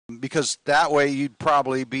because that way you'd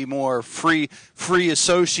probably be more free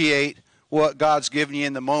associate what God's given you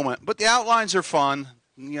in the moment. But the outlines are fun.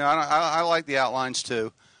 I like the outlines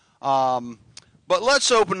too. But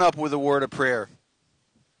let's open up with a word of prayer.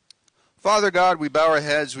 Father God, we bow our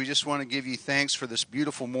heads. We just want to give you thanks for this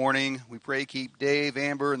beautiful morning. We pray keep Dave,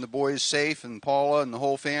 Amber, and the boys safe, and Paula and the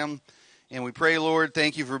whole fam. And we pray, Lord,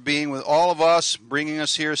 thank you for being with all of us, bringing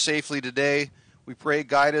us here safely today. We pray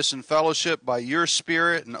guide us in fellowship by your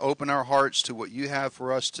Spirit and open our hearts to what you have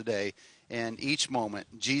for us today and each moment.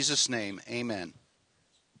 In Jesus' name, amen.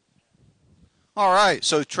 All right,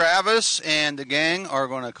 so Travis and the gang are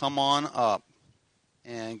going to come on up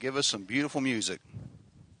and give us some beautiful music.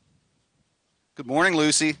 Good morning,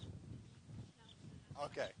 Lucy.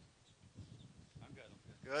 Okay. I'm good.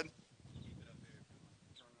 Good? Keep it up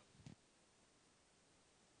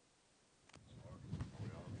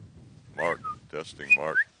there. Mark, testing,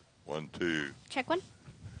 Mark. 1, 2. Check one.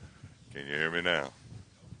 Can you hear me now?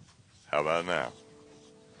 How about now?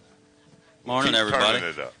 Morning, Keep everybody.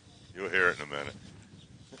 Turning it up. You'll hear it in a minute.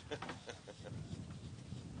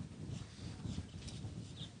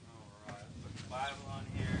 All right, put the Bible on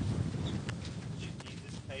here.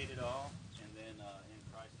 Jesus paid it all, and then in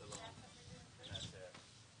Christ alone. And that's it.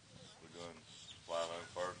 We're doing fly line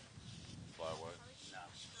first, fly away. No,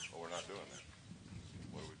 Oh, we're not doing that.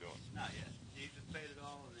 What are we doing? not yet. Jesus paid it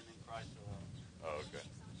all, and then in Christ alone. Oh, okay.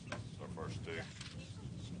 So first two.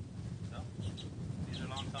 So, these are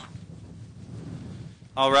long songs.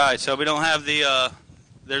 All right, so we don't have the,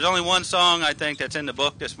 there's only one song I think that's in the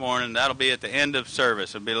book this morning. That'll be at the end of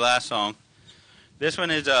service. It'll be the last song. This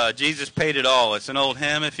one is Jesus Paid It All. It's an old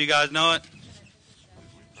hymn if you guys know it.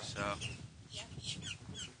 So.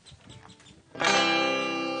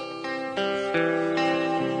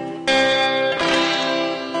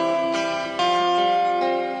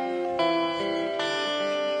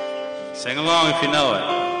 Sing along if you know it.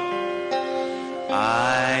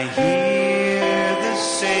 I hear the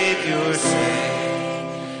Savior say,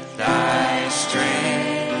 thy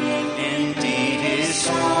strength indeed is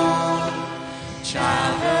small.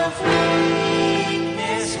 Child of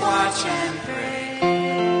weakness, watch and pray.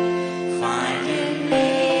 Find in me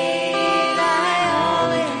thy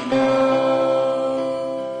all in all.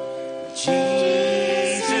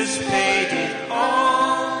 Jesus paid it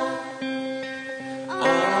all.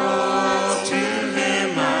 All to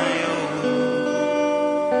him I owe.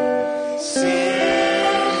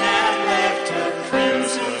 Sin hath left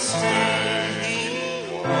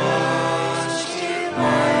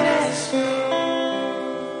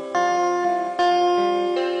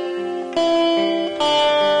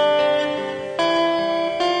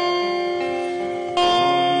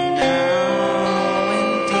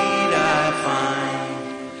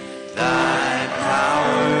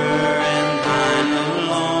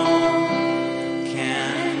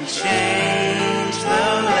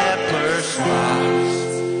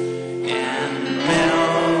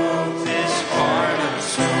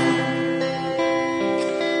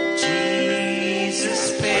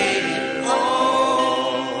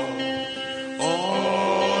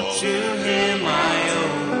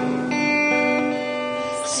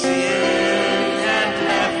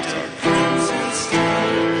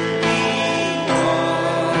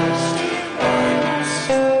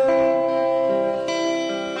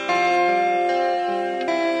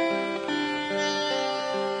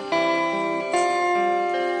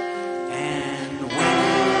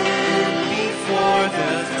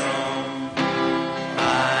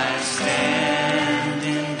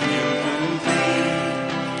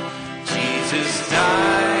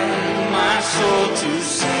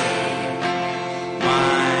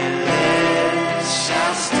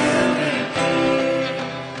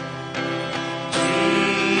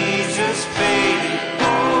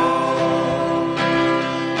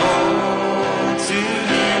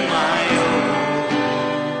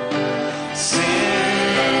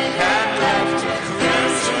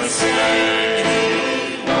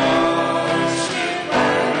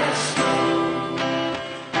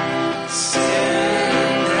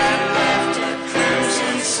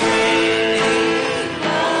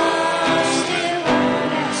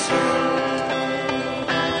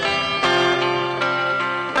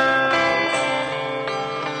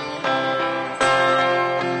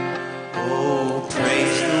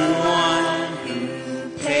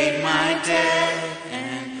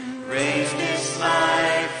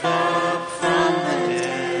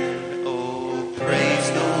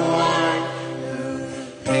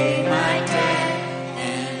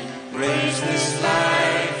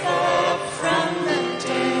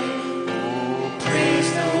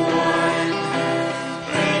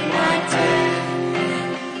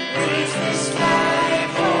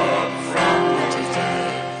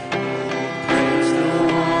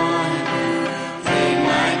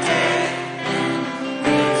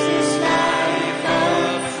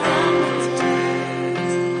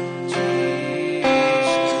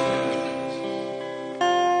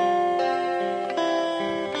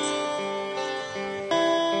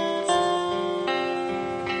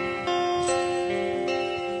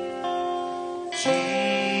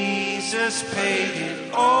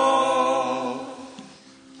it all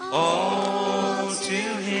to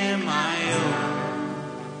him I owe.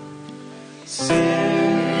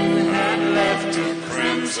 Sin had left a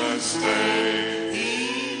crimson stain,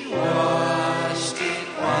 he washed it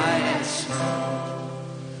white as snow.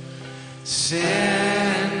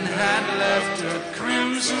 Sin had left a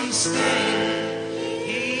crimson stain,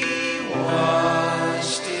 he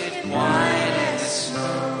washed it white as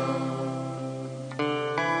snow.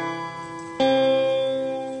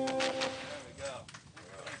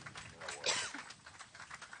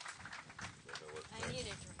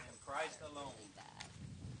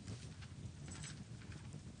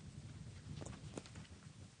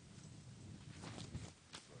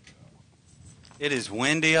 It is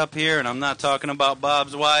windy up here, and I'm not talking about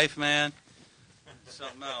Bob's wife, man. It's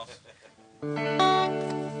something else.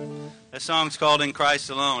 That song's called "In Christ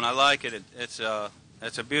Alone." I like it. It's a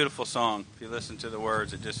beautiful song. If you listen to the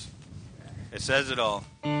words, it says it all.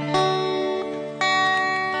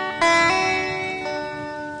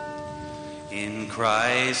 In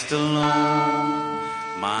Christ alone,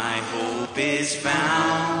 my hope is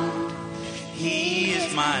found. He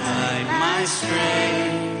is my life, my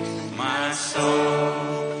strength, my soul.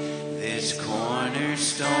 This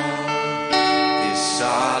cornerstone, this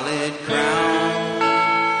solid ground,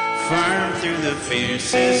 firm through the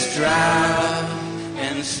fiercest drought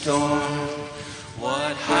and storm.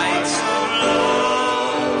 What heights of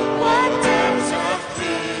love, what depths of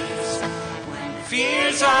peace, when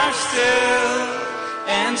fears are still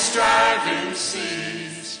and striving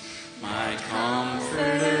cease. My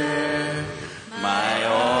comforter, my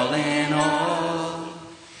all in all,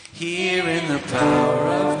 here in the power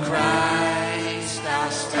of Christ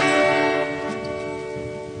I'll stand.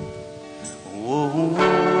 Whoa, whoa, whoa.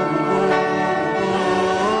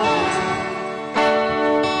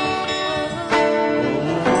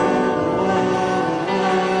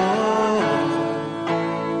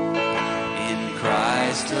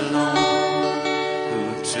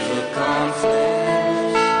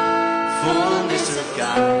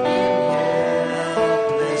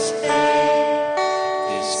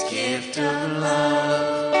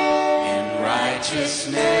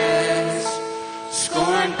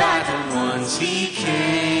 Scorned by the ones he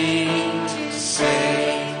came to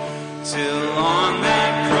save, till on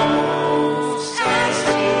that cross as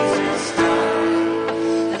Jesus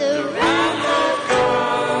died, the wrath of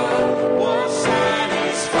God was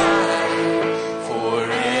satisfied. For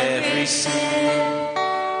every sin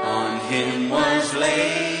on him was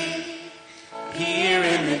laid. Here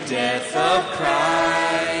in the death of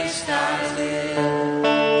Christ I live.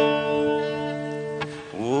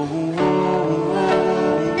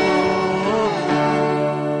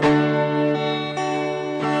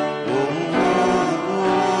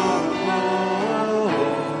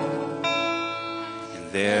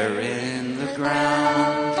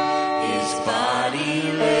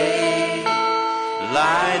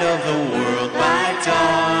 Light of the world by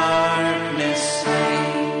darkness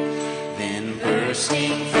slain, then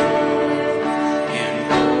bursting forth in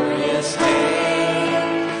glorious day,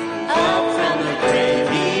 up from the grave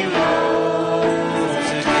he rose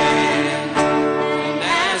again. And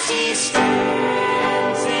as he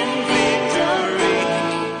stands in victory,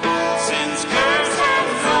 since curse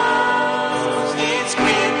hath closed its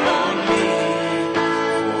grip on me,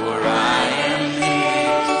 for I am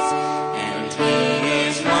his and he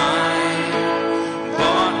is mine,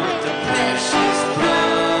 bought with the precious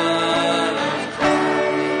blood of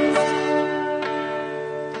Christ.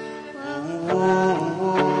 Whoa, whoa,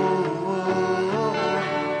 whoa,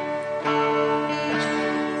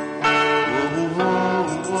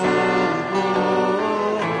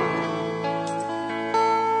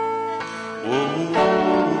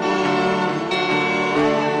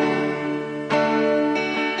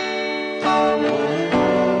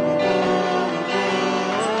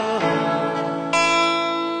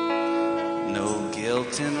 no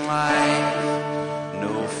guilt in life,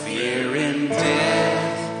 no fear in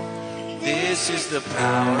death. This is the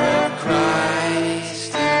power of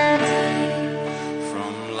Christ in me.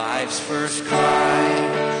 From life's first cry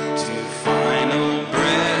to final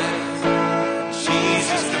breath,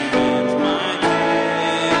 Jesus commands my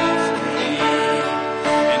destiny.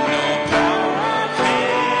 And no power of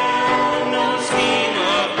hell, no scheme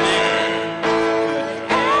of man could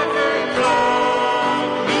ever pluck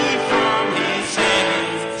me from his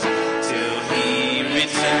hands till he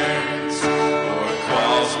returns or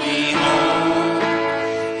calls me home.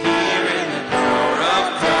 Here in the power of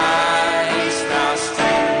Christ I'll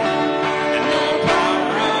stand, and no power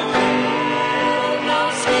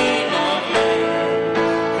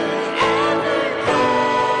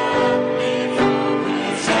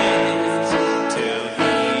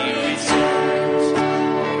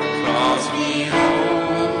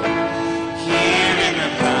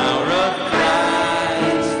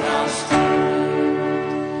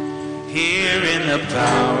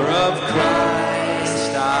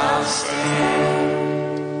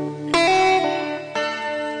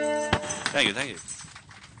Thank you, thank you.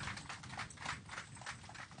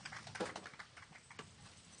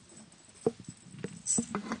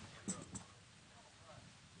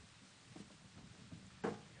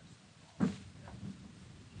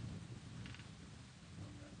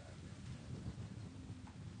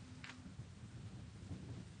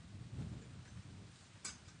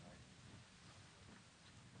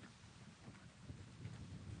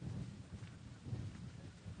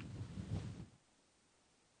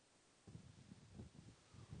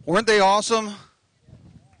 Weren't they awesome?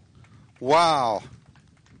 Wow.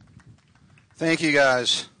 Thank you,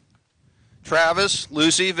 guys. Travis,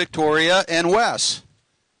 Lucy, Victoria, and Wes.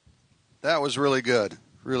 That was really good.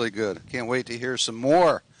 Really good. Can't wait to hear some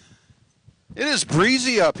more. It is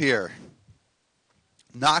breezy up here.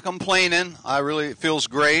 Not complaining. It feels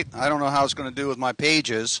great. I don't know how it's going to do with my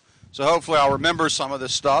pages, so hopefully I'll remember some of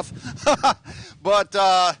this stuff. But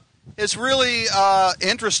it's really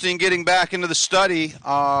interesting getting back into the study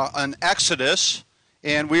on Exodus,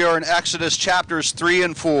 and we are in Exodus chapters 3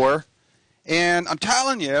 and 4. And I'm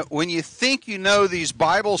telling you, when you think you know these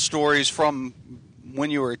Bible stories from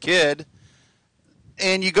when you were a kid,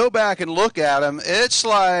 and you go back and look at them, it's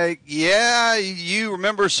like, yeah, you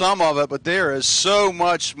remember some of it, but there is so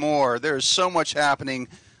much more. There is so much happening.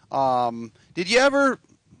 Did you ever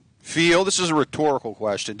feel, this is a rhetorical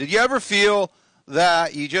question, did you ever feel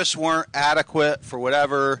that you just weren't adequate for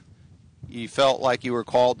whatever you felt like you were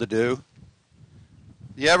called to do?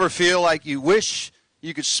 You ever feel like you wish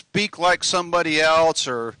you could speak like somebody else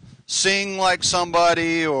or sing like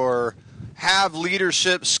somebody or have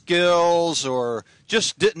leadership skills or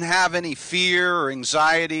just didn't have any fear or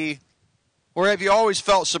anxiety? Or have you always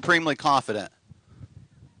felt supremely confident?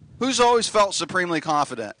 Who's always felt supremely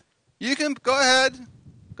confident? You can go ahead.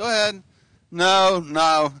 Go ahead.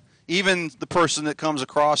 No. Even the person that comes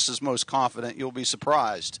across as most confident, you'll be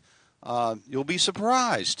surprised. You'll be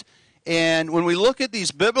surprised. And when we look at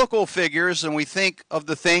these biblical figures and we think of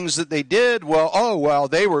the things that they did, well,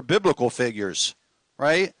 they were biblical figures,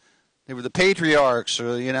 right? They were the patriarchs,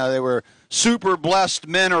 or, they were super blessed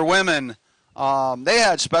men or women. They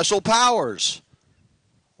had special powers.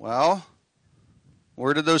 Well,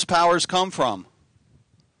 where did those powers come from?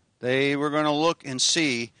 We're going to look and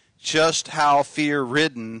see just how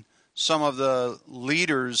fear-ridden some of the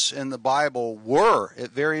leaders in the Bible were at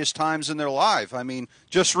various times in their life. I mean,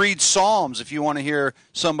 just read Psalms if you want to hear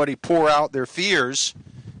somebody pour out their fears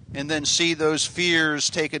and then see those fears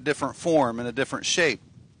take a different form and a different shape.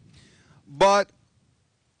 But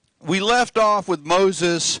we left off with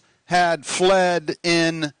Moses had fled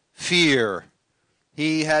in fear.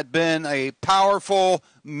 He had been a powerful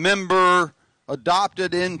member,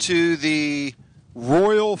 adopted into the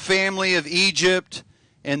royal family of Egypt,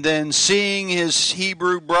 and then seeing his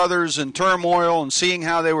Hebrew brothers in turmoil and seeing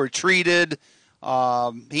how they were treated,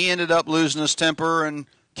 he ended up losing his temper and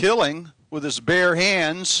killing with his bare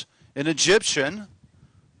hands an Egyptian.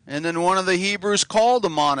 And then one of the Hebrews called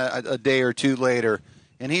him on it a day or two later.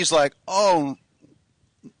 And he's like, oh,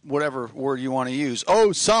 whatever word you want to use.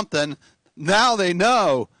 Oh, something. Now they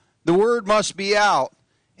know. The word must be out.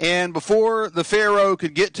 And before the Pharaoh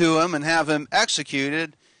could get to him and have him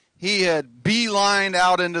executed, he had beelined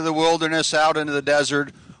out into the wilderness, out into the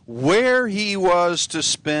desert, where he was to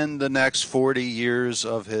spend the next 40 years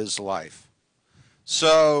of his life.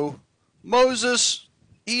 So Moses,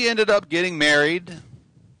 he ended up getting married.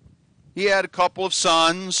 He had a couple of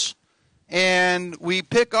sons. And we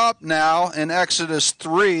pick up now in Exodus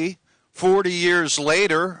 3, 40 years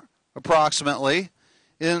later, approximately.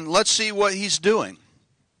 And let's see what he's doing.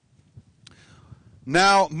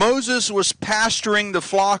 Now, Moses was pasturing the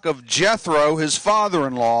flock of Jethro, his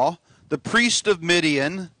father-in-law, the priest of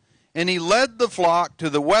Midian, and he led the flock to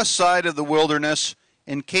the west side of the wilderness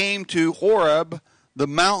and came to Horeb, the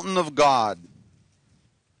mountain of God.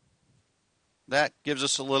 That gives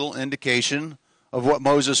us a little indication of what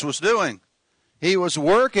Moses was doing. He was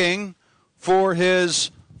working for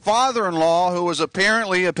his father-in-law, who was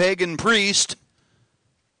apparently a pagan priest.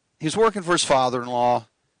 He was working for his father-in-law.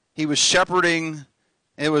 He was shepherding.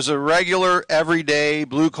 It was a regular, everyday,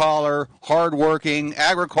 blue-collar, hard-working,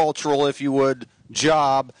 agricultural, if you would,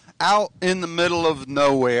 job out in the middle of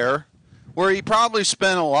nowhere, where he probably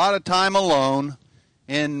spent a lot of time alone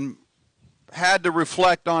and had to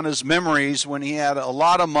reflect on his memories when he had a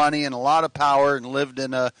lot of money and a lot of power and lived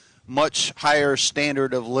in a much higher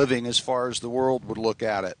standard of living as far as the world would look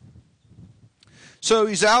at it. So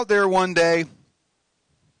he's out there one day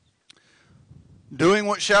doing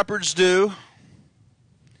what shepherds do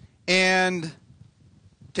and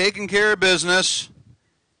taking care of business,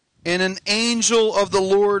 And an angel of the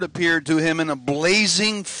Lord appeared to him in a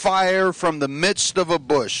blazing fire from the midst of a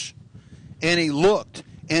bush. And he looked,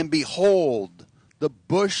 and behold, the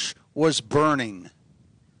bush was burning,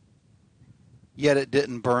 yet it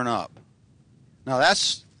didn't burn up. Now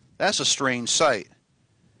that's a strange sight.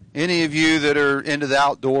 Any of you that are into the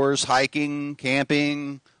outdoors, hiking,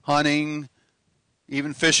 camping, hunting,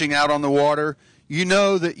 even fishing out on the water, you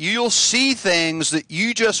know that you'll see things that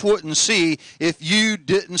you just wouldn't see if you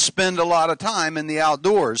didn't spend a lot of time in the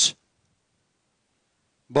outdoors.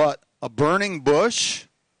 But a burning bush,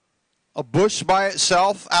 a bush by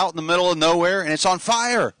itself out in the middle of nowhere, and it's on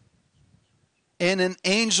fire. And an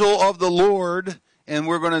angel of the Lord, and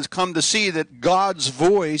we're going to come to see that God's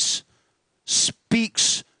voice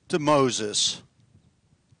speaks to Moses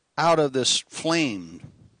out of this flaming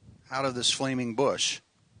bush.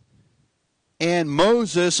 And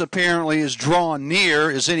Moses apparently is drawn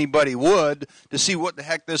near, as anybody would, to see what the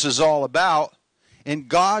heck this is all about. And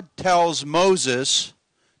God tells Moses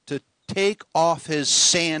to take off his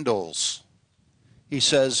sandals. He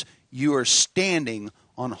says, "You are standing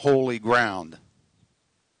on holy ground."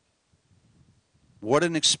 What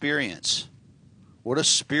an experience. What a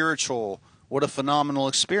phenomenal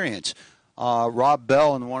experience. Rob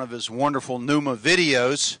Bell, in one of his wonderful Pneuma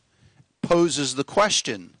videos, poses the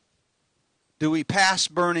question, do we pass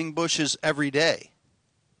burning bushes every day?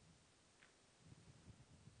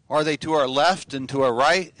 Are they to our left and to our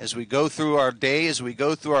right as we go through our day, as we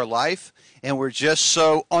go through our life, and we're just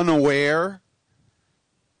so unaware?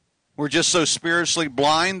 We're just so spiritually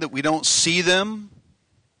blind that we don't see them,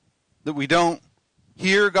 that we don't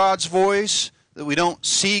hear God's voice, that we don't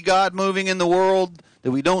see God moving in the world,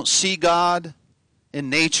 that we don't see God in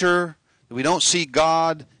nature, that we don't see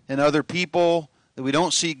God in other people, that we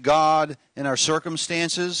don't see God in our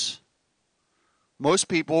circumstances. Most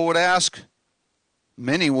people would ask,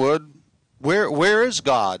 many would, where is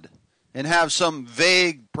God? And have some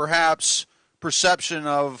vague, perhaps, perception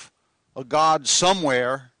of a God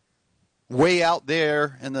somewhere, way out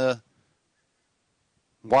there in the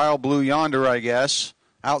wild blue yonder, I guess,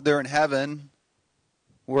 out there in heaven,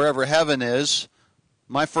 wherever heaven is.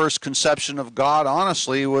 My first conception of God,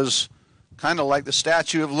 honestly, was kind of like the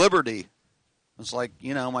Statue of Liberty. It's like,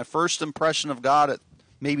 my first impression of God at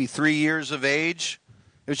maybe 3 years of age,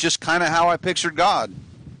 it was just kind of how I pictured God.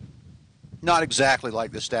 Not exactly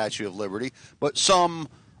like the Statue of Liberty, but some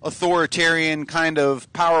authoritarian kind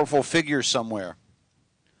of powerful figure somewhere.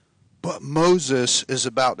 But Moses is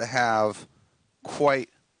about to have quite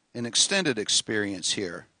an extended experience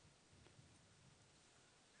here.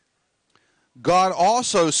 God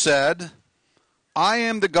also said, "I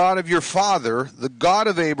am the God of your father, the God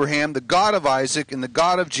of Abraham, the God of Isaac, and the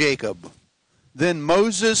God of Jacob." Then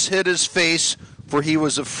Moses hid his face, for he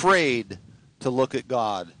was afraid to look at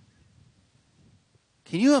God.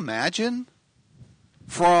 Can you imagine?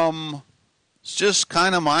 From just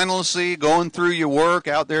kind of mindlessly going through your work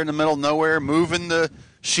out there in the middle of nowhere, moving the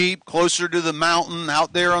sheep closer to the mountain,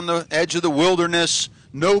 out there on the edge of the wilderness,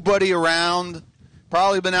 nobody around,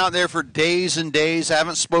 probably been out there for days and days,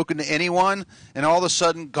 haven't spoken to anyone, and all of a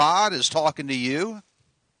sudden God is talking to you.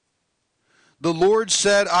 The Lord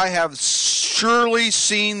said, "I have surely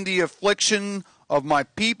seen the affliction of my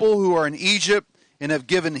people who are in Egypt, and have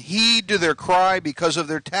given heed to their cry because of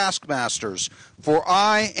their taskmasters. For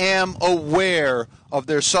I am aware of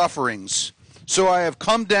their sufferings. So I have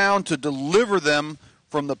come down to deliver them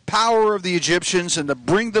from the power of the Egyptians, and to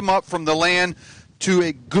bring them up from the land to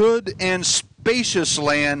a good and spacious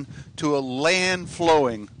land, to a land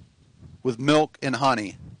flowing with milk and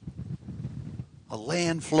honey." A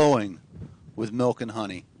land flowing with milk and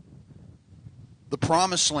honey. The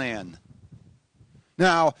promised land.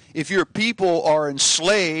 Now, if your people are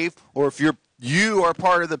enslaved, or if you are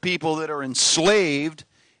part of the people that are enslaved,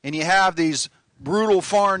 and you have these brutal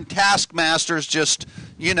foreign taskmasters just,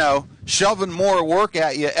 shoving more work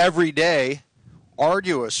at you every day,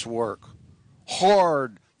 arduous work,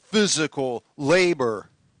 hard physical labor,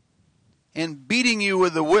 and beating you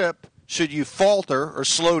with a whip should you falter or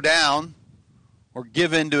slow down or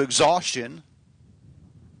give in to exhaustion.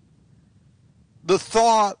 The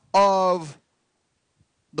thought of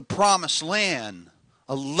the promised land,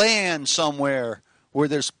 a land somewhere where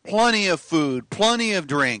there's plenty of food, plenty of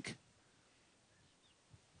drink,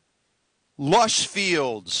 lush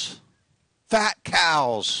fields, fat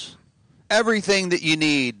cows, everything that you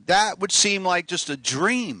need, that would seem like just a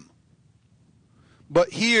dream.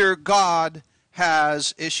 But here God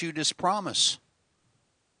has issued his promise.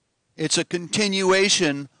 It's a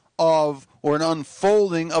continuation of, or an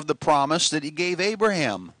unfolding of the promise that he gave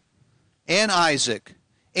Abraham and Isaac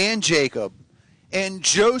and Jacob And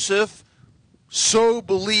Joseph so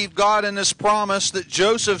believed God in his promise that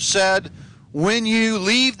Joseph said, when you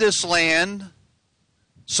leave this land,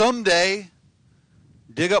 someday,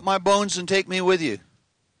 dig up my bones and take me with you.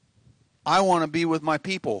 I want to be with my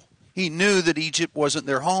people. He knew that Egypt wasn't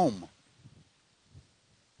their home.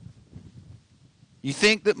 You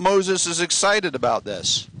think that Moses is excited about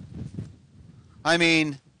this? I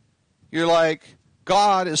mean, you're like,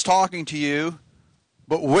 God is talking to you,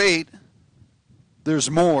 but wait,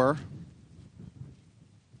 there's more.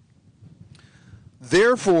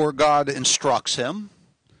 Therefore, God instructs him,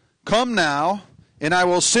 come now, and I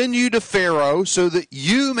will send you to Pharaoh so that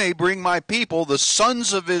you may bring my people, the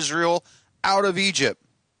sons of Israel, out of Egypt.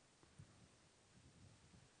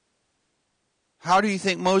 How do you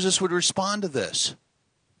think Moses would respond to this?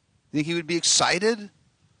 Think he would be excited?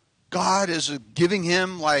 God is giving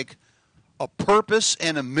him like a purpose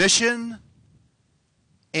and a mission,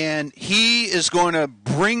 and he is going to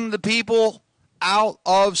bring the people out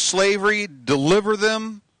of slavery, deliver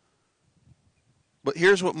them. But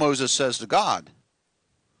here's what Moses says to God.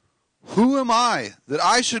 Who am I that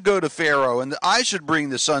I should go to Pharaoh and that I should bring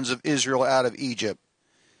the sons of Israel out of Egypt?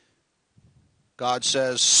 God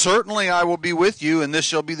says, certainly I will be with you, and this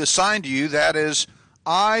shall be the sign to you, that is,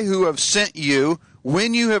 I who have sent you,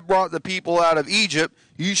 when you have brought the people out of Egypt,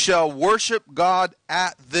 you shall worship God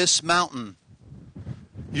at this mountain.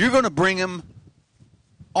 You're going to bring them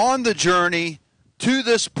on the journey to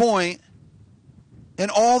this point, and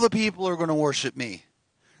all the people are going to worship me.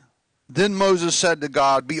 Then Moses said to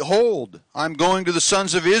God, behold, I'm going to the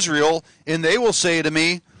sons of Israel, and they will say to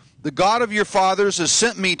me, the God of your fathers has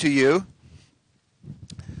sent me to you.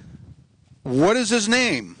 What is his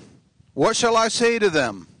name? What shall I say to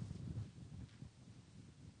them?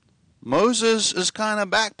 Moses is kind of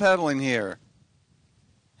backpedaling here.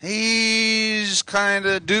 He's kind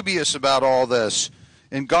of dubious about all this.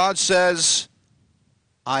 And God says,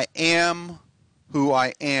 I am who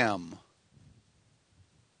I am.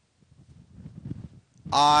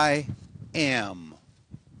 I am.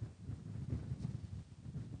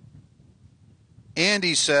 And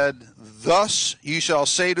he said, thus you shall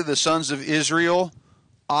say to the sons of Israel,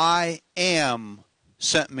 I am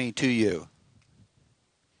sent me to you.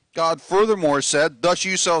 God furthermore said, thus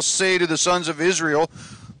you shall say to the sons of Israel,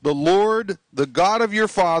 the Lord, the God of your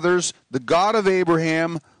fathers, the God of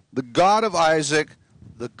Abraham, the God of Isaac,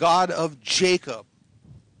 the God of Jacob.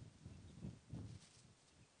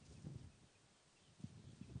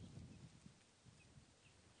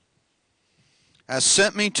 Has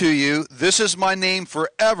sent me to you. This is my name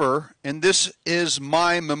forever, and this is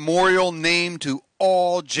my memorial name to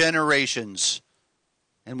all generations.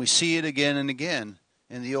 And we see it again and again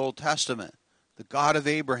in the Old Testament. The God of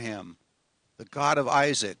Abraham, the God of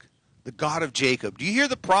Isaac, the God of Jacob. Do you hear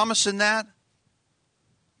the promise in that?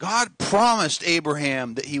 God promised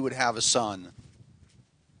Abraham that he would have a son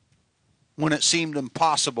when it seemed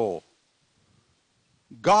impossible.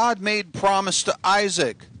 God made promise to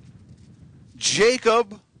Isaac.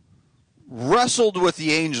 Jacob wrestled with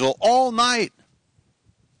the angel all night.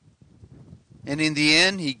 And in the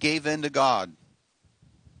end, he gave in to God.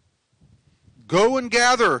 Go and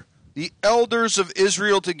gather the elders of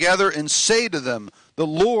Israel together and say to them, the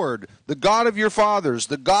Lord, the God of your fathers,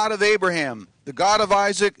 the God of Abraham, the God of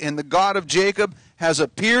Isaac, and the God of Jacob has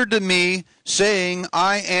appeared to me, saying,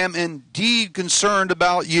 I am indeed concerned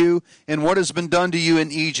about you and what has been done to you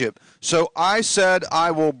in Egypt. So I said,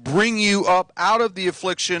 I will bring you up out of the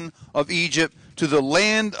affliction of Egypt to the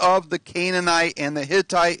land of the Canaanite and the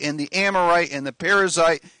Hittite and the Amorite and the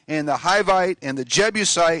Perizzite and the Hivite and the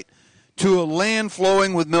Jebusite, to a land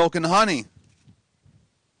flowing with milk and honey.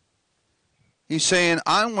 He's saying,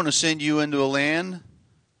 I want to send you into a land,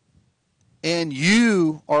 and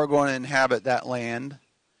you are going to inhabit that land,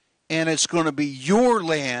 and it's going to be your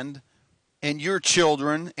land and your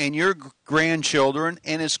children and your grandchildren,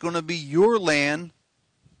 and it's going to be your land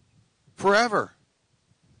forever.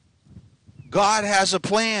 God has a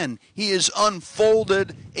plan. He has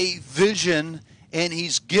unfolded a vision, and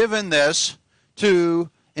he's given this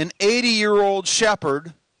to an 80-year-old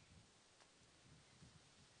shepherd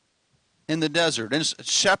in the desert. And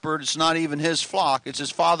shepherd, it's not even his flock, it's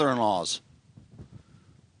his father-in-law's.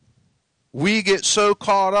 We get so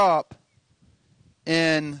caught up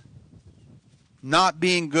in not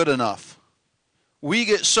being good enough. We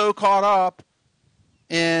get so caught up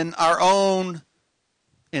in our own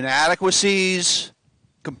inadequacies,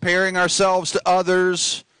 comparing ourselves to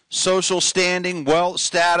others, social standing, wealth,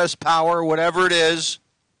 status, power, whatever it is.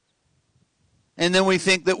 And then we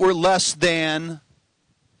think that we're less than.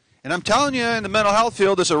 And I'm telling you, in the mental health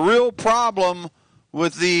field, there's a real problem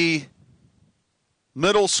with the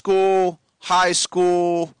middle school, high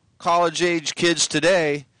school, college-age kids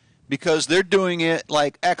today because they're doing it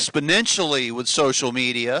like exponentially with social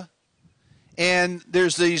media. And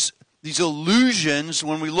there's these illusions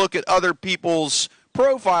when we look at other people's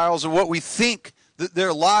profiles of what we think that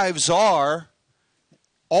their lives are,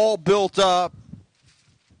 all built up.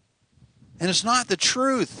 And it's not the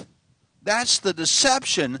truth. That's the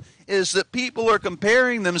deception, is that people are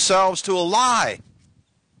comparing themselves to a lie.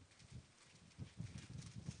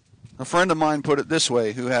 A friend of mine put it this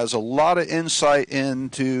way, who has a lot of insight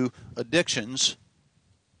into addictions,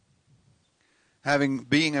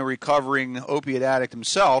 being a recovering opiate addict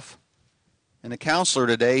himself, and a counselor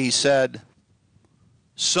today. He said,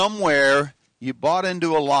 somewhere you bought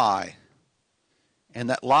into a lie, and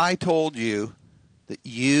that lie told you that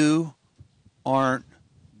you aren't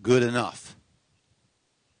good enough.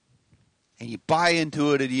 And you buy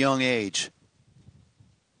into it at a young age.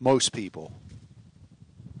 Most people.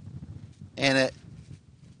 And it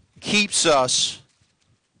keeps us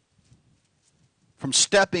from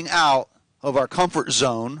stepping out of our comfort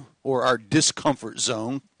zone or our discomfort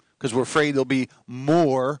zone because we're afraid there'll be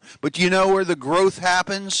more. But do you know where the growth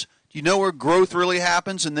happens? Do you know where growth really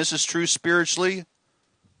happens? And this is true spiritually.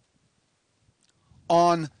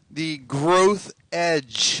 On the growth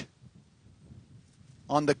edge.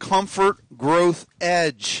 On the comfort growth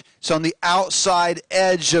edge. It's on the outside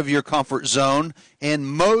edge of your comfort zone. And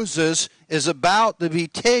Moses is about to be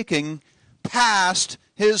taken past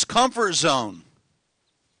his comfort zone.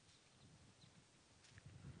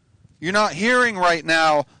 You're not hearing right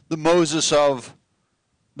now the Moses of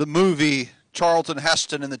the movie Charlton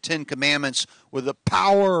Heston and the Ten Commandments with the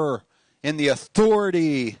power and the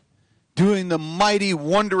authority doing the mighty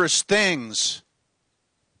wondrous things.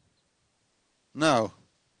 No.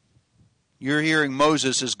 You're hearing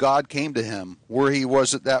Moses as God came to him, where he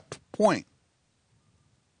was at that point.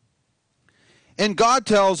 And God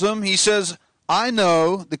tells him, he says, I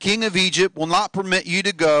know the king of Egypt will not permit you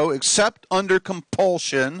to go except under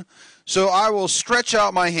compulsion. So I will stretch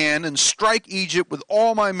out my hand and strike Egypt with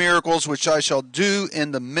all my miracles, which I shall do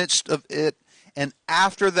in the midst of it. And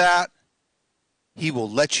after that, he will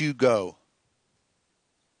let you go.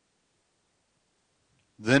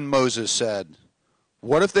 Then Moses said,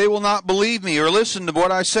 what if they will not believe me or listen to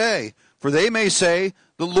what I say? For they may say,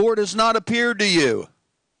 the Lord has not appeared to you.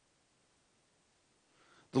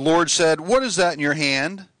 The Lord said, what is that in your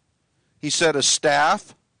hand? He said, a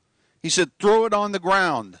staff. He said, throw it on the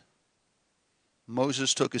ground.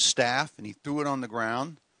 Moses took his staff and he threw it on the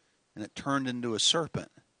ground, and it turned into a serpent.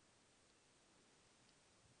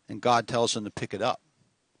 And God tells him to pick it up.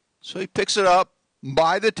 So he picks it up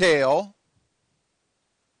by the tail,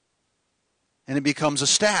 and it becomes a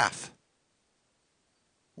staff.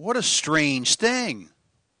 What a strange thing.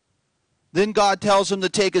 Then God tells him to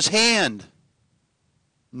take his hand.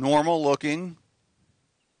 Normal looking,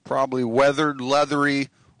 probably weathered, leathery,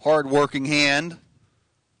 hard-working hand.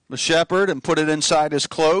 The shepherd, and put it inside his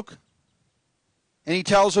cloak. And he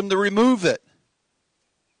tells him to remove it.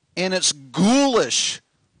 And it's ghoulish,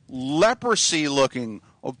 leprosy looking,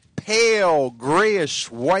 a pale,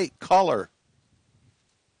 grayish, white color.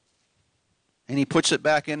 And he puts it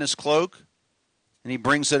back in his cloak, and he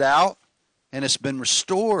brings it out, and it's been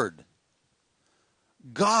restored.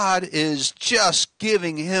 God is just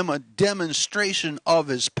giving him a demonstration of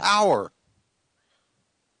his power.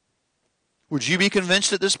 Would you be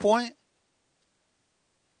convinced at this point?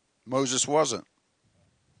 Moses wasn't.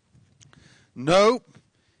 Nope,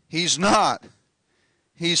 he's not.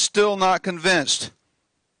 He's still not convinced.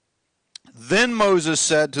 Then Moses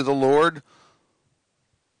said to the Lord,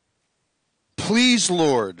 please,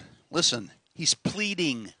 Lord. Listen, he's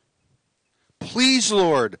pleading. Please,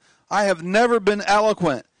 Lord, I have never been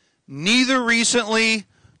eloquent, neither recently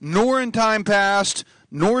nor in time past,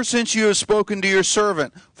 nor since you have spoken to your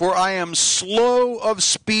servant, for I am slow of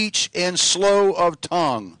speech and slow of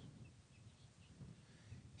tongue.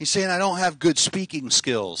 He's saying, I don't have good speaking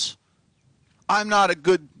skills. I'm not a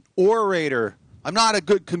good orator. I'm not a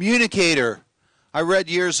good communicator. I read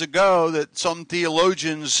years ago that some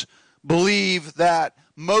theologians believe that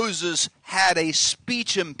Moses had a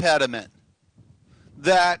speech impediment.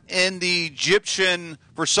 That in the Egyptian,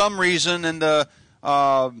 for some reason, in the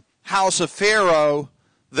house of Pharaoh,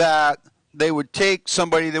 that they would take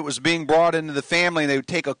somebody that was being brought into the family, and they would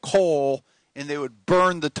take a coal and they would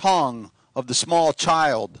burn the tongue of the small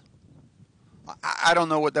child. I don't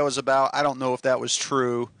know what that was about. I don't know if that was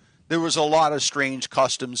true. There was a lot of strange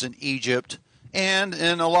customs in Egypt and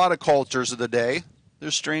in a lot of cultures of the day.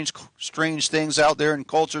 There's strange things out there in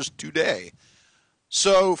cultures today.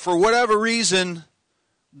 So for whatever reason,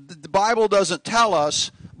 The Bible doesn't tell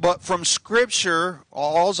us, but from Scripture,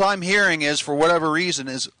 all I'm hearing is, for whatever reason,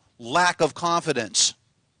 is lack of confidence.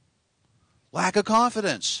 Lack of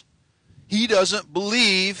confidence. He doesn't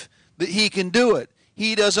believe that he can do it.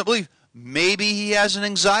 He doesn't believe. Maybe he has an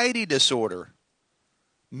anxiety disorder.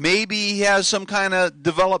 Maybe he has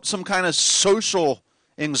developed some kind of social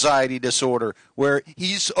anxiety disorder where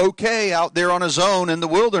he's okay out there on his own in the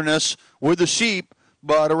wilderness with the sheep,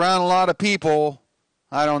 but around a lot of people,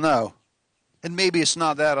 I don't know. And maybe it's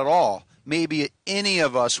not that at all. Maybe any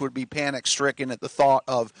of us would be panic-stricken at the thought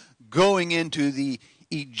of going into the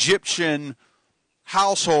Egyptian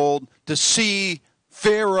household to see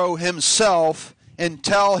Pharaoh himself and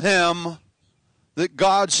tell him that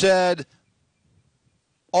God said,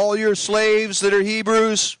 all your slaves that are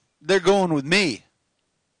Hebrews, they're going with me.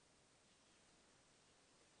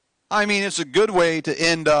 I mean, it's a good way to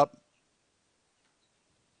end up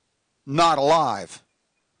not alive.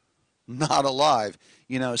 Not alive.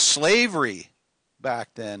 You know, slavery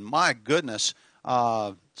back then, my goodness.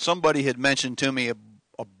 Somebody had mentioned to me a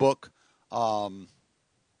book, The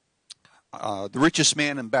Richest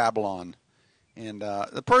Man in Babylon. And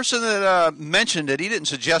the person that mentioned it, he didn't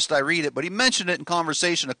suggest I read it, but he mentioned it in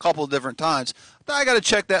conversation a couple of different times. I got to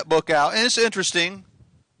check that book out, and it's interesting.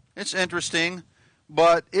 It's interesting,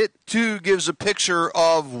 but it too gives a picture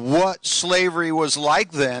of what slavery was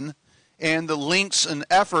like then, and the lengths and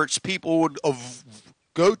efforts people would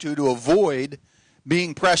go to avoid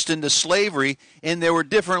being pressed into slavery. And there were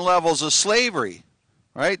different levels of slavery,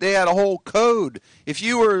 right? They had a whole code. If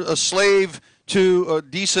you were a slave to a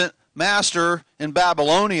decent master in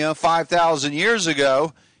Babylonia 5,000 years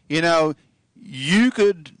ago, you know, you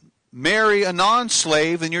could marry a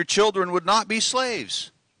non-slave and your children would not be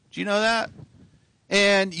slaves. Do you know that?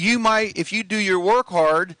 And you might, if you do your work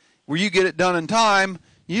hard, where you get it done in time,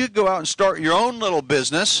 you could go out and start your own little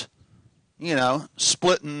business, you know,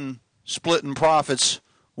 splitting profits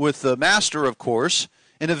with the master, of course,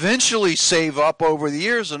 and eventually save up over the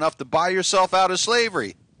years enough to buy yourself out of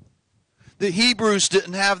slavery. The Hebrews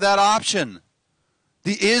didn't have that option.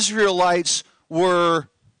 The Israelites were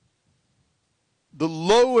the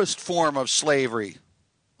lowest form of slavery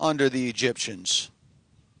under the Egyptians.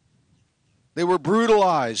 They were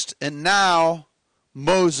brutalized, and now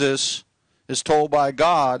Moses is told by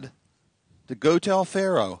God to go tell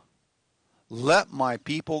Pharaoh, let my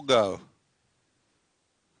people go.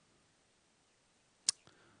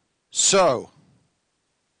 So,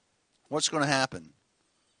 what's going to happen?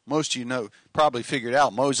 Most of you probably figured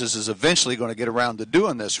out Moses is eventually going to get around to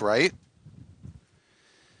doing this, right?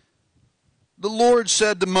 The Lord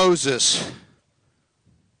said to Moses,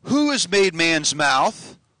 who has made man's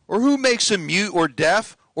mouth? Or who makes him mute or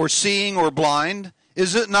deaf or seeing or blind?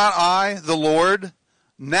 Is it not I, the Lord?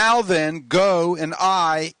 Now then, go, and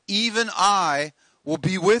I, even I, will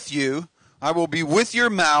be with you. I will be with your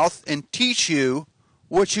mouth and teach you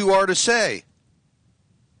what you are to say.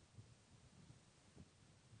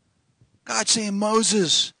 God saying,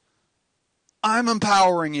 Moses, I'm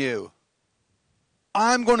empowering you.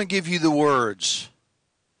 I'm going to give you the words.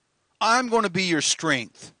 I'm going to be your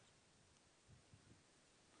strength.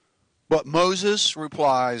 But Moses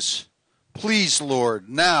replies, please, Lord,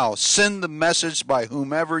 now send the message by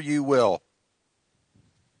whomever you will.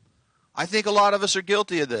 I think a lot of us are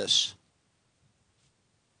guilty of this.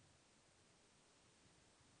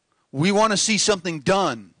 We want to see something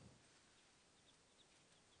done.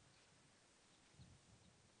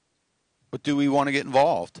 But do we want to get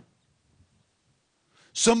involved?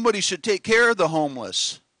 Somebody should take care of the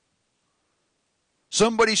homeless.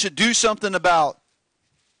 Somebody should do something about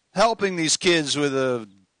helping these kids with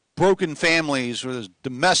broken families, with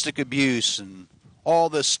domestic abuse and all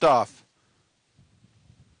this stuff.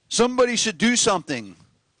 Somebody should do something.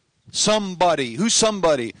 Somebody. Who's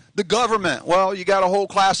somebody? The government. Well, you got a whole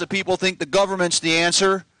class of people think the government's the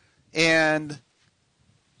answer, and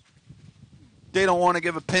they don't want to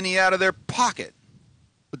give a penny out of their pocket.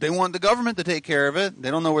 But they want the government to take care of it.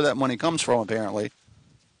 They don't know where that money comes from, apparently.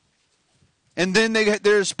 And then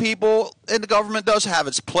there's people, and the government does have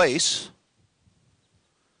its place.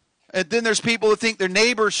 And then there's people who think their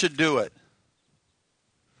neighbors should do it.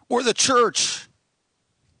 Or the church.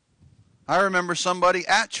 I remember somebody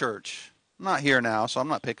at church, I'm not here now, so I'm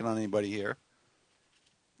not picking on anybody here,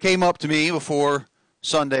 came up to me before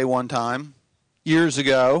Sunday one time, years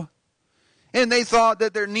ago, and they thought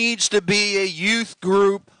that there needs to be a youth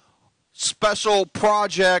group special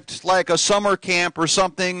project like a summer camp or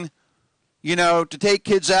something, you know, to take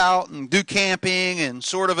kids out and do camping and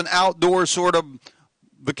sort of an outdoor sort of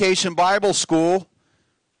vacation Bible school.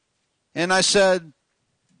 And I said,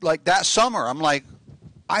 like that summer, I'm like,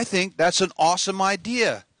 I think that's an awesome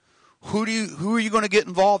idea. Who are you going to get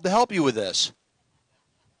involved to help you with this?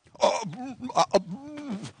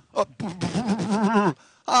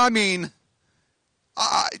 I mean,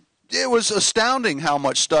 it was astounding how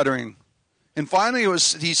much stuttering. And finally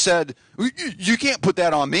he said, you can't put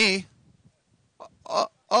that on me.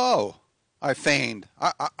 I feigned.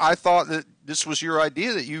 I thought that this was your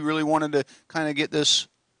idea, that you really wanted to kind of get this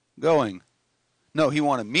going. No, he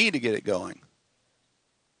wanted me to get it going.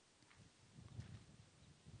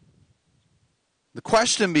 The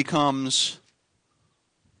question becomes,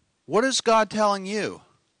 what is God telling you?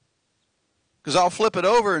 Because I'll flip it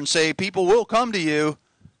over and say people will come to you,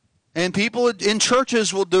 and people in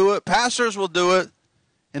churches will do it, pastors will do it,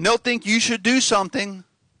 and they'll think you should do something.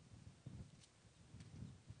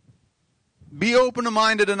 Be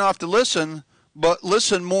open-minded enough to listen, but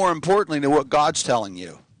listen more importantly to what God's telling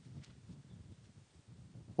you.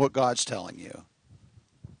 What God's telling you.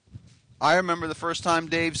 I remember the first time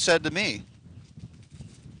Dave said to me,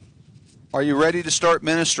 are you ready to start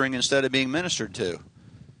ministering instead of being ministered to?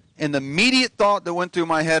 And the immediate thought that went through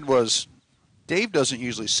my head was, Dave doesn't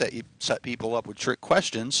usually set people up with trick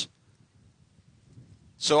questions.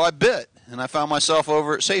 So I bit, and I found myself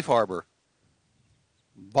over at Safe Harbor,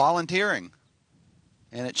 volunteering.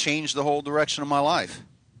 And it changed the whole direction of my life.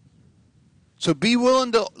 So be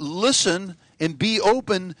willing to listen and be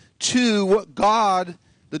open to what God,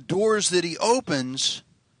 the doors that He opens.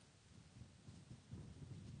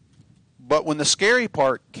 But when the scary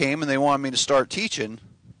part came and they wanted me to start teaching,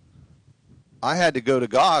 I had to go to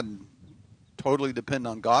God and totally depend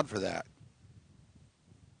on God for that.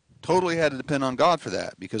 Totally had to depend on God for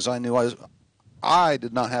that, because I knew I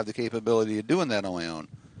did not have the capability of doing that on my own.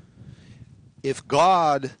 If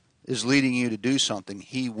God is leading you to do something,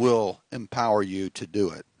 He will empower you to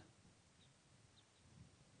do it.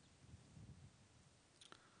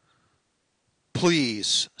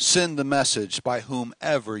 Please send the message by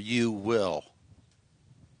whomever you will.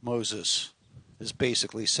 Moses is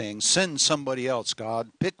basically saying, send somebody else, God.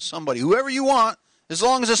 Pick somebody, whoever you want, as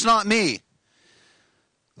long as it's not me.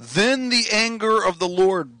 Then the anger of the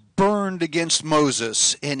Lord burned against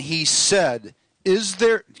Moses, and he said,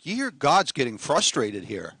 you hear God's getting frustrated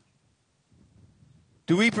here.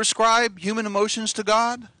 Do we prescribe human emotions to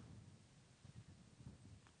God?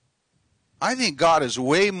 I think God is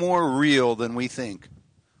way more real than we think.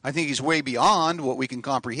 I think He's way beyond what we can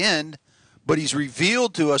comprehend, but He's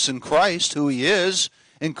revealed to us in Christ who He is,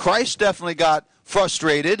 and Christ definitely got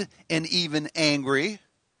frustrated and even angry.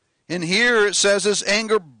 And here it says His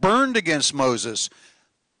anger burned against Moses.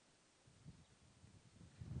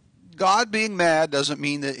 God being mad doesn't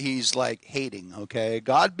mean that He's like hating, okay?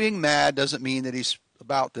 God being mad doesn't mean that He's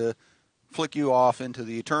about to flick you off into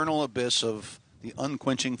the eternal abyss of the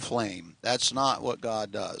unquenching flame. That's not what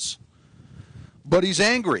God does. But He's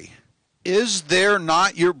angry. Is there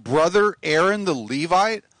not your brother Aaron the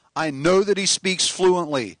Levite? I know that he speaks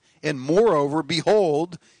fluently. And moreover,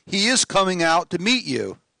 behold, he is coming out to meet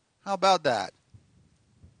you. How about that?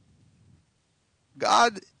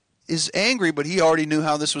 God is angry, but He already knew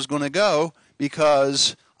how this was going to go,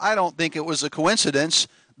 because I don't think it was a coincidence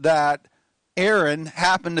that Aaron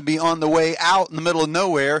happened to be on the way out in the middle of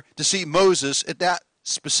nowhere to see Moses at that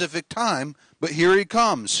specific time, but here he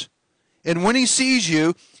comes. And when he sees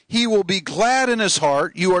you, he will be glad in his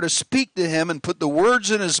heart. You are to speak to him and put the words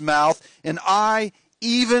in his mouth, and I,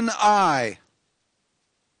 even I.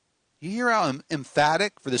 You hear how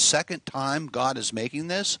emphatic for the second time God is making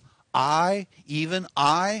this? I, even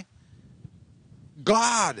I.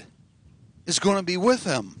 God is going to be with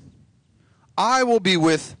him. I will be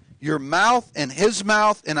with your mouth and his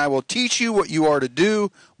mouth, and I will teach you what you are to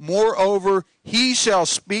do. Moreover, he shall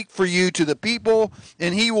speak for you to the people,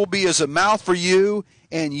 and he will be as a mouth for you,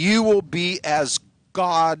 and you will be as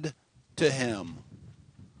God to him.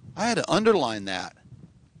 I had to underline that.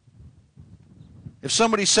 If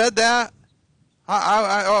somebody said that,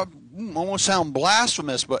 I almost sound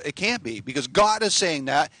blasphemous, but it can't be, because God is saying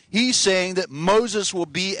that. He's saying that Moses will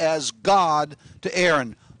be as God to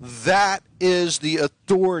Aaron. That is the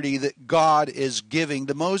authority that God is giving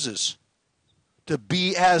to Moses, to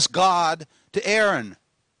be as God to Aaron.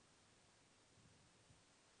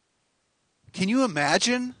 Can you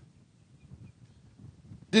imagine?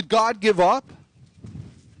 Did God give up?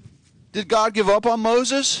 Did God give up on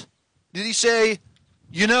Moses? Did He say,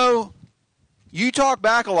 you talk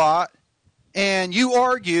back a lot and you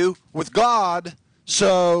argue with God,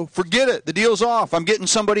 so forget it. The deal's off. I'm getting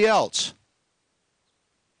somebody else.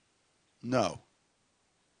 No,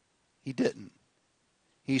 He didn't.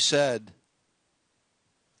 He said,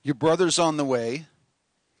 your brother's on the way.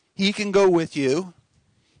 He can go with you.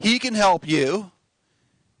 He can help you.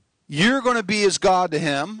 You're going to be as God to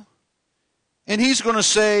him. And he's going to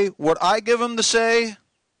say what I give him to say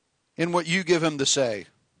and what you give him to say.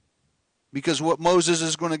 Because what Moses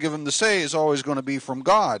is going to give him to say is always going to be from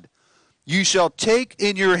God. You shall take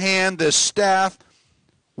in your hand this staff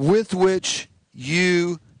with which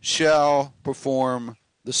you shall perform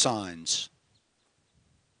the signs.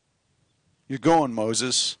 You're going,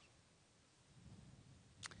 Moses.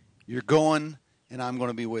 You're going, and I'm going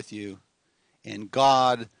to be with you. And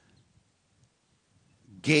God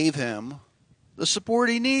gave him the support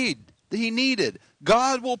he needed.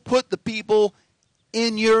 God will put the people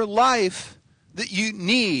in your life that you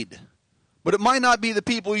need. But it might not be the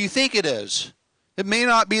people you think it is. It may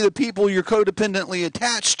not be the people you're codependently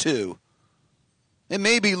attached to. It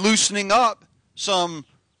may be loosening up some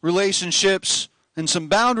relationships and some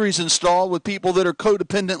boundaries installed with people that are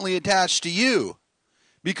codependently attached to you.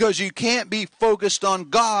 Because you can't be focused on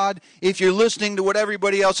God if you're listening to what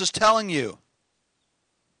everybody else is telling you.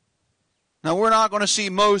 Now, we're not going to see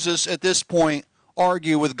Moses at this point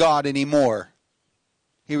argue with God anymore.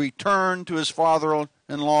 He returned to his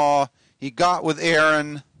father-in-law. He got with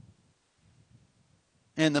Aaron.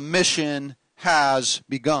 And the mission has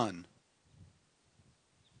begun.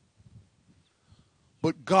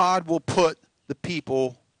 But God will put the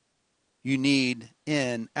people you need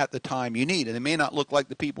in at the time you need. And they may not look like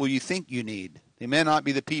the people you think you need. They may not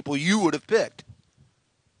be the people you would have picked.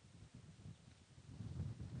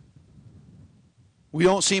 We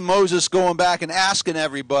don't see Moses going back and asking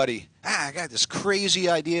everybody, I got this crazy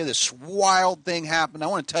idea, this wild thing happened. I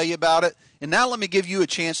want to tell you about it. And now let me give you a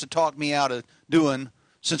chance to talk me out of doing,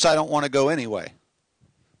 since I don't want to go anyway.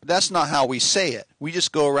 But that's not how we say it. We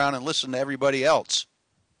just go around and listen to everybody else.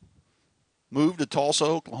 Move to Tulsa,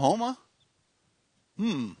 Oklahoma?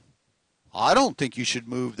 I don't think you should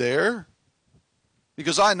move there.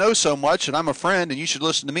 Because I know so much and I'm a friend and you should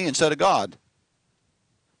listen to me instead of God.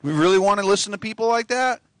 Do we really want to listen to people like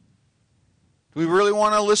that? Do we really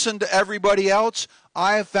want to listen to everybody else?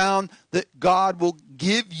 I have found that God will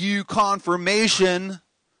give you confirmation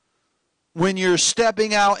when you're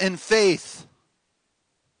stepping out in faith.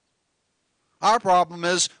 Our problem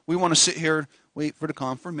is we want to sit here, wait for the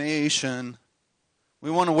confirmation. We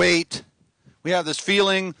want to wait. We have this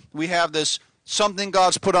feeling, we have this something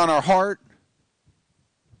God's put on our heart.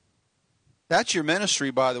 That's your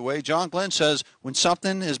ministry, by the way. John Glenn says when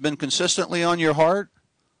something has been consistently on your heart,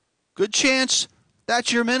 good chance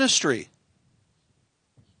that's your ministry.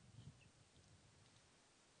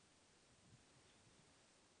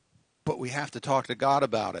 But we have to talk to God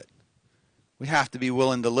about it. We have to be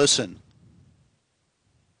willing to listen.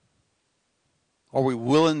 Are we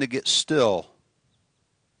willing to get still?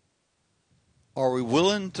 Are we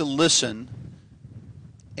willing to listen?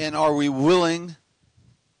 And are we willing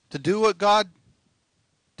to do what God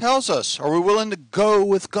tells us? Are we willing to go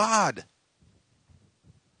with God?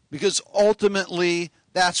 Because ultimately,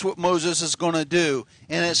 that's what Moses is going to do.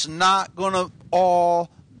 And it's not going to all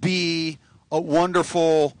be a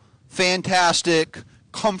wonderful, fantastic,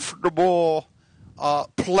 comfortable,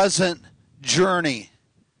 pleasant journey.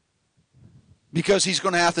 Because he's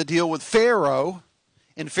going to have to deal with Pharaoh.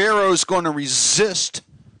 And Pharaoh's going to resist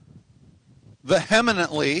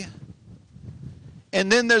vehemently.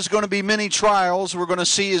 And then there's going to be many trials we're going to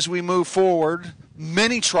see as we move forward.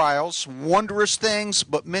 Many trials, wondrous things,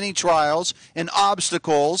 but many trials and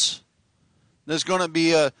obstacles. There's going to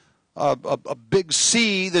be a big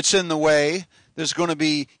sea that's in the way. There's going to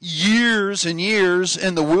be years and years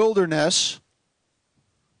in the wilderness.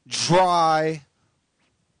 Dry,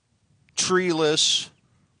 treeless,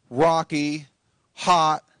 rocky,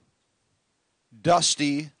 hot,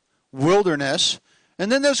 dusty wilderness.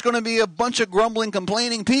 And then there's going to be a bunch of grumbling,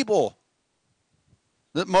 complaining people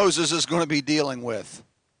that Moses is going to be dealing with.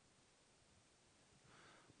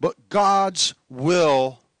 But God's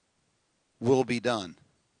will be done.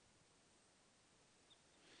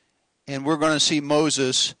 And we're going to see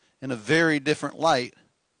Moses in a very different light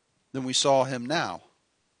than we saw him now.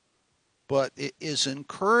 But it is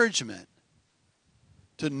encouragement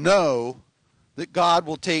to know that God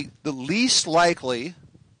will take the least likely,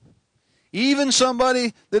 even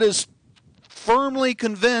somebody that is firmly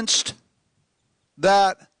convinced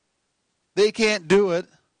that they can't do it.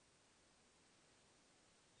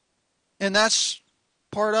 And that's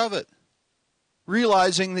part of it.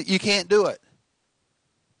 Realizing that you can't do it.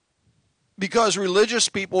 Because religious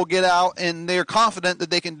people get out and they're confident that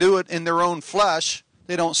they can do it in their own flesh.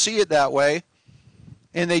 They don't see it that way.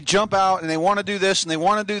 And they jump out and they want to do this and they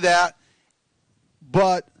want to do that.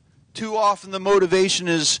 But too often the motivation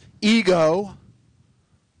is ego.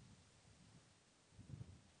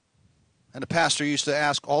 And the pastor used to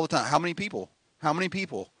ask all the time, how many people? How many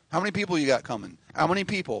people? How many people you got coming? How many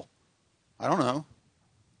people? I don't know.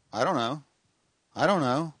 I don't know. I don't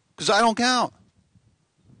know. Because I don't count.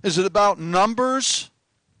 Is it about numbers?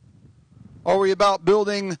 Or are we about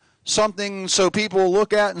building something so people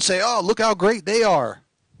look at and say, oh, look how great they are?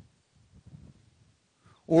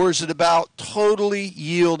 Or is it about totally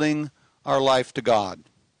yielding our life to God?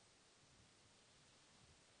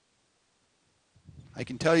 I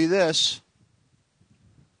can tell you this.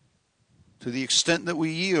 To the extent that we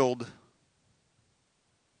yield,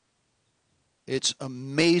 it's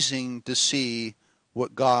amazing to see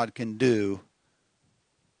what God can do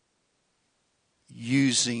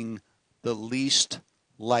using the least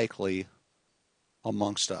likely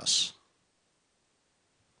amongst us.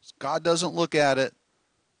 God doesn't look at it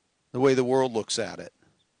the way the world looks at it.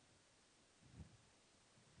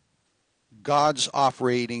 God's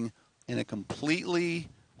operating in a completely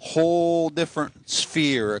whole different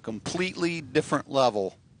sphere, a completely different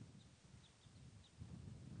level.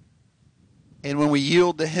 And when we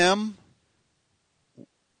yield to Him,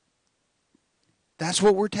 that's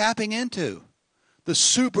what we're tapping into. The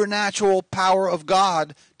supernatural power of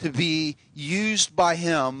God to be used by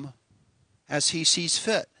Him as He sees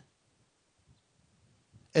fit.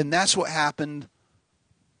 And that's what happened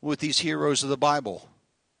with these heroes of the Bible.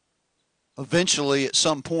 Eventually, at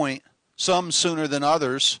some point, some sooner than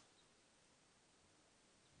others,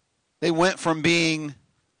 they went from doing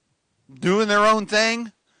their own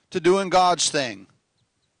thing to doing God's thing.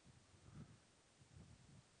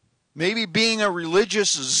 Maybe being a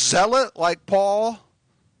religious zealot like Paul,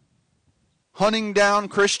 hunting down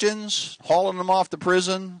Christians, hauling them off to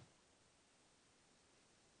prison,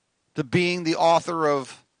 to being the author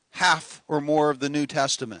of half or more of the New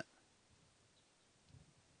Testament.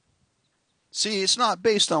 See, it's not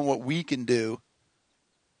based on what we can do.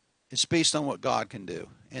 It's based on what God can do.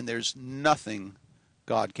 And there's nothing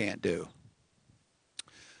God can't do.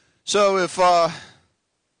 So if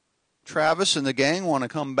Travis and the gang want to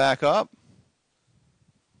come back up.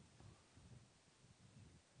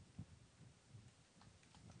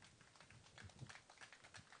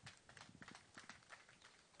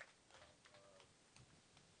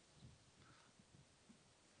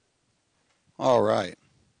 All right.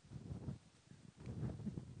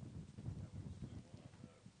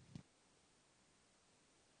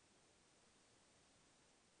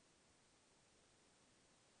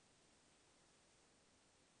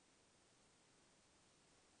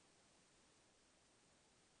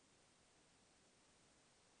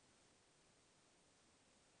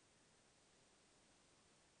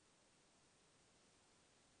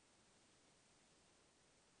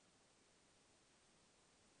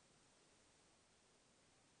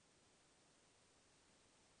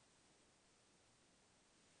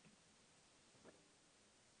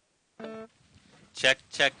 Check,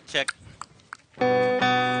 check, check.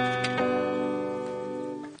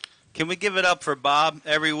 Can we give it up for Bob?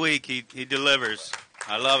 Every week he delivers.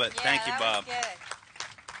 I love it. Yeah, Thank you, Bob. Good.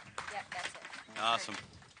 Yep, that's it. Awesome.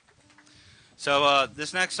 So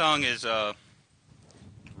this next song is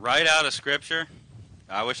right out of Scripture.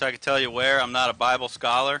 I wish I could tell you where. I'm not a Bible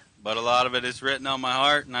scholar, but a lot of it is written on my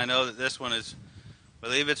heart, and I know that this one is, I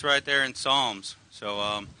believe it's right there in Psalms.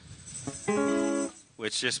 So,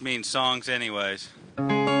 which just means songs anyways.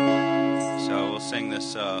 So we'll sing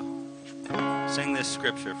this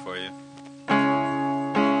scripture for you.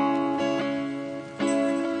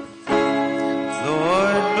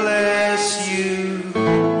 Lord bless you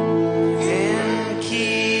and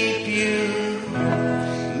keep you,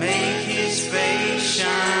 make His face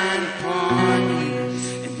shine upon you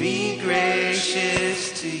and be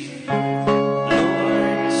gracious to you.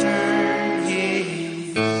 Lord, turn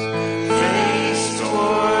His face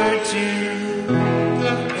toward you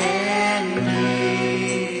and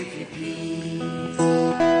give you peace.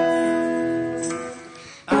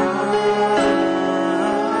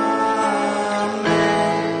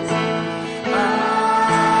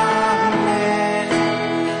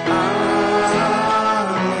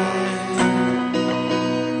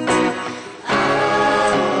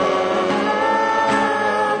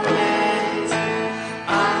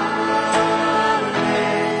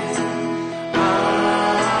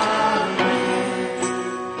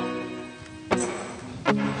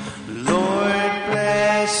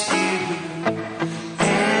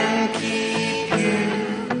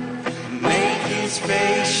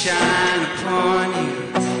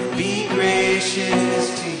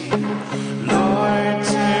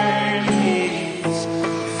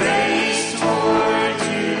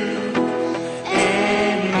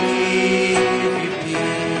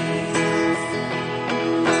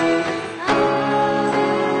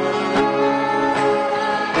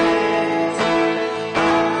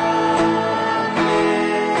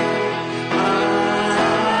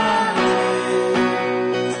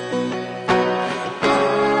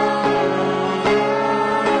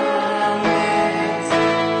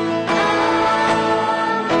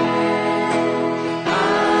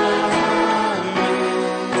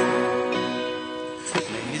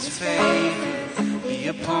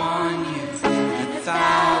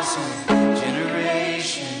 and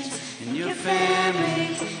generations, and your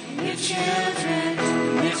family, and your children,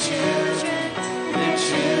 and their children, and their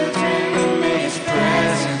children. May His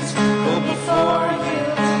presence go before you,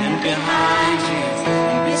 and behind you,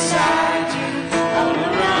 and beside you, all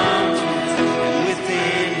around you, and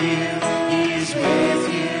within you. He is with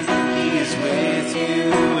you, He is with you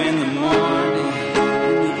in the morning,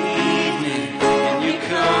 in the evening, and you're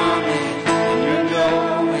coming, and you're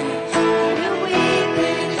going, and you're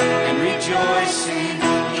weeping, and rejoicing.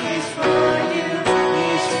 He is for you, He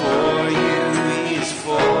is for you, He is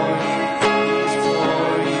for you, He is for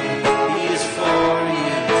you, He is for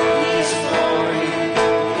you, He is for you,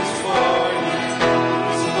 He is for you, He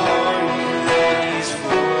is for you, He is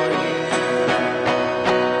for you.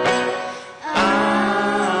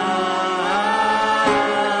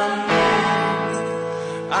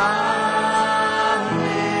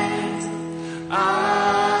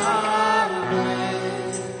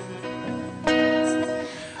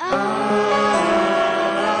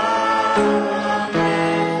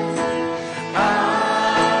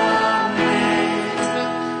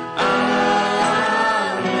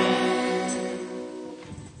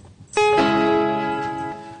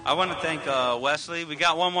 I want to thank Wesley. We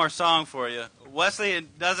got one more song for you. Wesley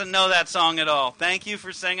doesn't know that song at all. Thank you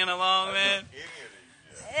for singing along, man.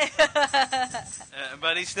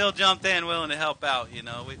 But he still jumped in willing to help out, you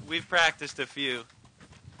know. We've practiced a few.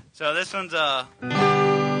 So this one's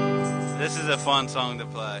this is a fun song to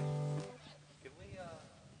play. Can we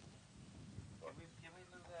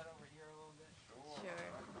move that over here a little bit? Sure.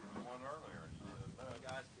 One earlier. So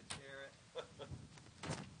guys can hear it.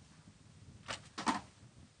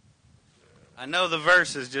 I know the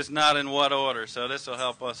verse is just not in what order, so this will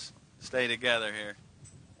help us stay together here.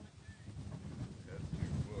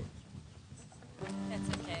 That's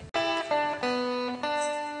okay.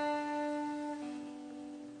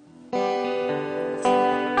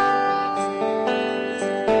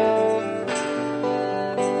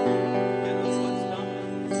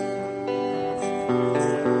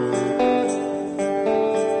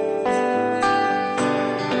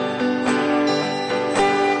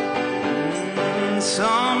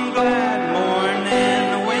 Some glad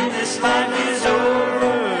morning when this life is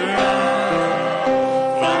over,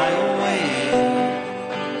 I'll fly away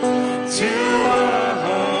to a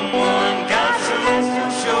home on God's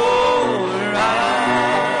celestial shore.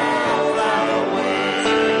 I'll fly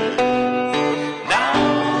away,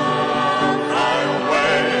 down, fly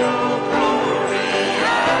away, oh glory,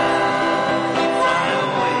 I'll fly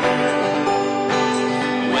away.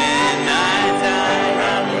 When I die,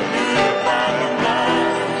 I will live by and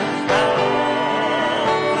by.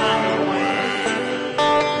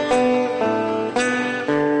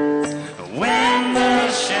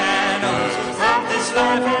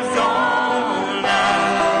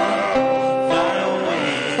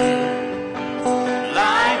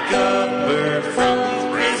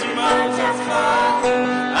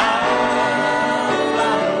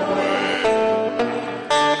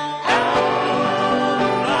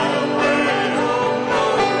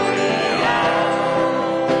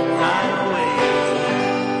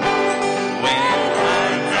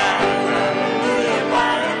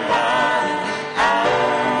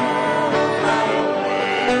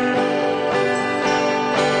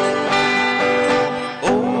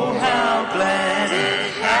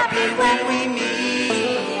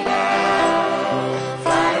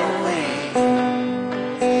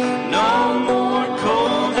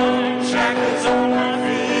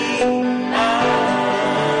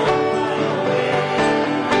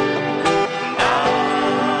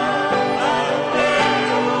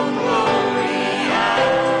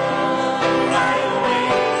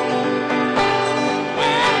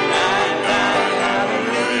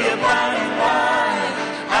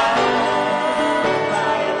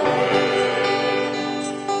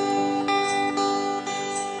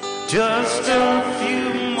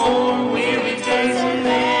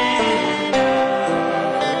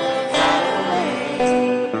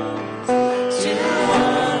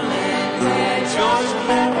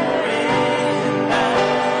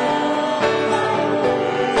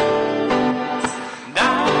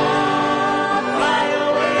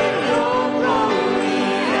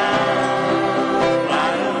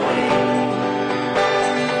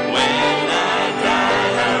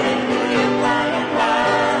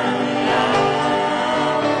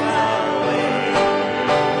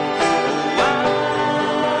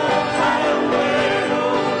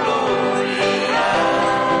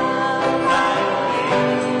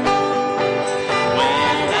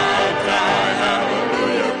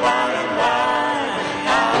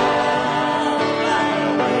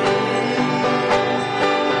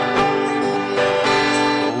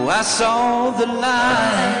 I saw the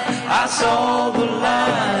light, I saw the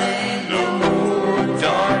light. No more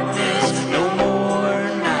darkness, no more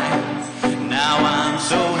night. Now I'm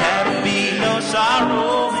so happy, no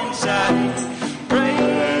sorrow inside.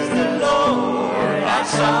 Praise the Lord, I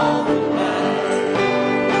saw the light.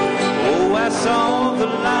 Oh, I saw the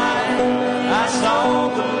light, I saw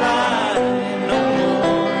the light. No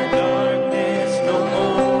more darkness, no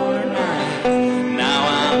more night. Now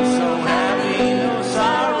I'm so happy, no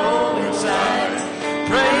sorrow inside.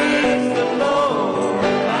 Praise the Lord,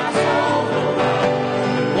 I saw the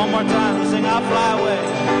light. One more time, we sing, I'll fly away.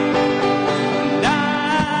 And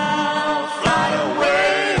I'll fly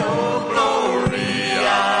away, oh glory,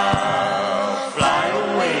 I'll fly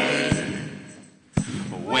away.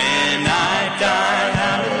 When I die,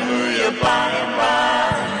 hallelujah, by and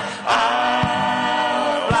by,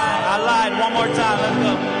 I'll fly. I lied, one more time, let's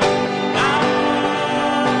go. I'll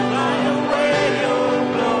fly away, oh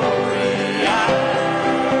glory, I'll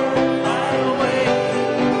fly away.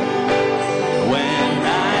 When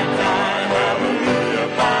I die, hallelujah,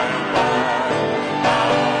 by and by,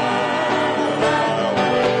 I'll fly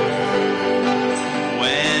away.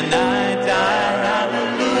 When I die,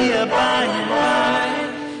 hallelujah, by and by,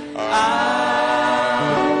 I'll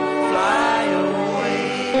fly away.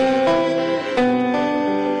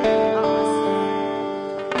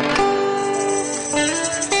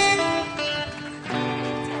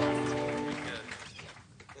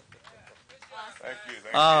 Thank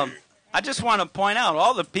you. I just want to point out,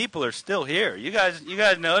 all the people are still here. You guys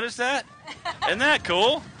notice that? Isn't that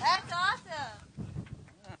cool?